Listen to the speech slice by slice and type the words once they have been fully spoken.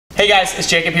Hey guys, it's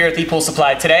Jacob here at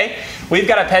ePoolSupply. Today, we've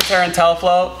got a Pentair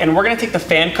Intelliflo, and we're gonna take the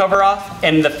fan cover off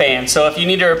and the fan. So if you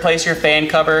need to replace your fan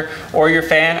cover or your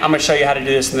fan, I'm gonna show you how to do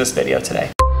this in this video today.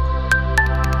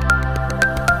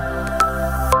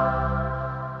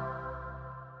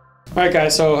 All right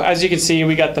guys, so as you can see,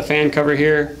 we got the fan cover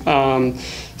here.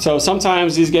 So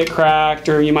sometimes these get cracked,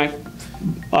 or you might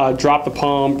drop the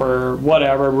pump or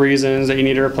whatever reasons that you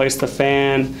need to replace the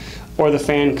fan or the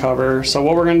fan cover. So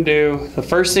what we're gonna do, the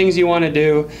first things you wanna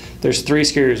do, there's 3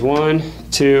 screws, 1,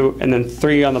 2, and then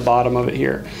 3 on the bottom of it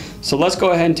here. So let's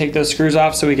go ahead and take those screws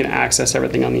off so we can access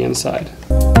everything on the inside.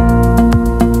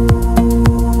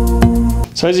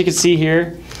 So as you can see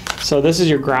here, so this is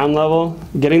your ground level.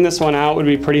 Getting this one out would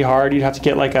be pretty hard. You'd have to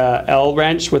get like a L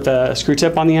wrench with a screw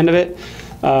tip on the end of it.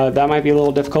 That might be a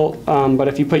little difficult, but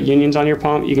if you put unions on your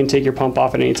pump, you can take your pump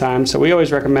off at any time. So we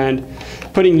always recommend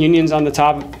putting unions on the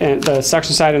top and the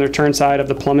suction side and the return side of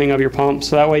the plumbing of your pump,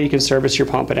 so that way you can service your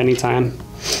pump at any time.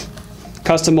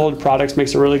 Custom molded products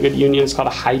makes a really good union. It's called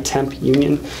a high temp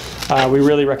union. We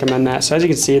really recommend that. So as you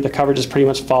can see, the cover just pretty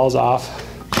much falls off.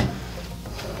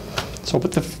 So I'll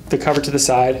put the cover to the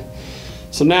side.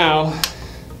 So now,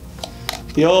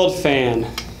 the old fan.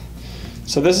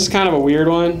 So this is kind of a weird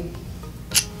one.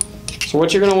 So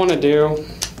what you're gonna wanna do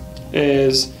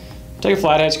is take a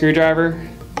flathead screwdriver,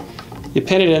 you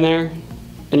pin it in there,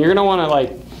 and you're gonna wanna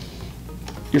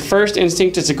your first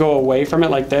instinct is to go away from it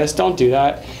like this. Don't do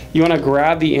that. You wanna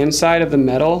grab the inside of the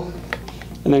metal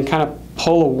and then kind of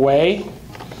pull away,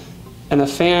 and the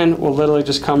fan will literally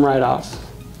just come right off.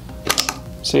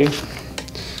 See?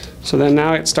 So then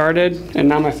now it started, and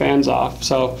now my fan's off.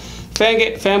 So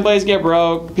fan blades get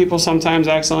broke. People sometimes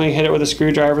accidentally hit it with a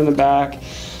screwdriver in the back.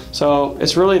 So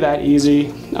it's really that easy.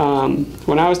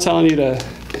 When I was telling you to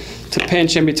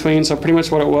pinch in between, so pretty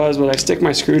much what it was I stick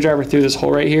my screwdriver through this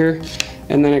hole right here,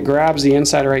 and then it grabs the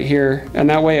inside right here, and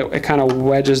that way it kind of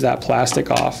wedges that plastic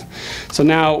off. So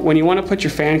now when you want to put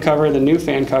your fan cover, the new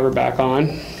fan cover back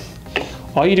on,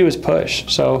 all you do is push.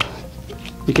 So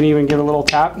you can even give it a little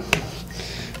tap,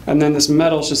 and then this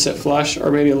metal should sit flush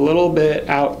or maybe a little bit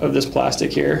out of this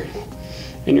plastic here,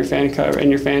 and your fan cover and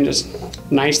your fan just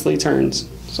nicely turns.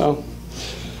 So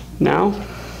now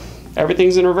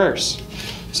everything's in reverse.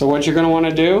 So what you're going to want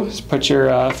to do is put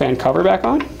your fan cover back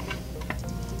on.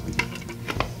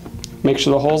 Make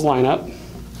sure the holes line up.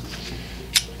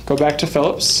 Go back to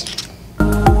Phillips.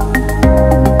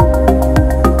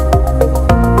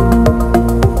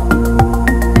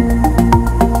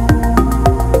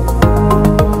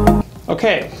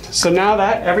 Okay, so now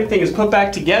that everything is put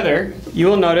back together, you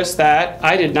will notice that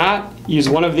I did not use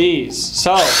one of these.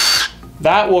 So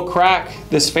that will crack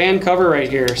this fan cover right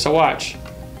here. So watch.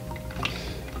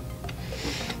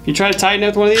 If you try to tighten it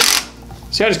with one of these,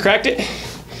 see how I just cracked it?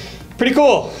 Pretty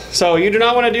cool. So you do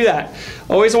not want to do that.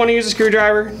 Always want to use a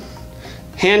screwdriver,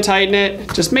 hand tighten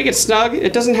it, just make it snug.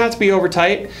 It doesn't have to be over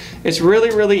tight. It's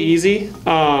really, really easy.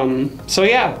 So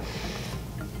yeah,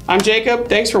 I'm Jacob.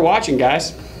 Thanks for watching,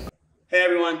 guys. Hey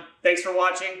everyone, thanks for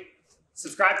watching.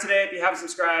 Subscribe today if you haven't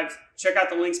subscribed. Check out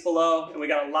the links below, and we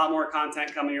got a lot more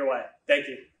content coming your way. Thank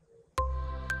you.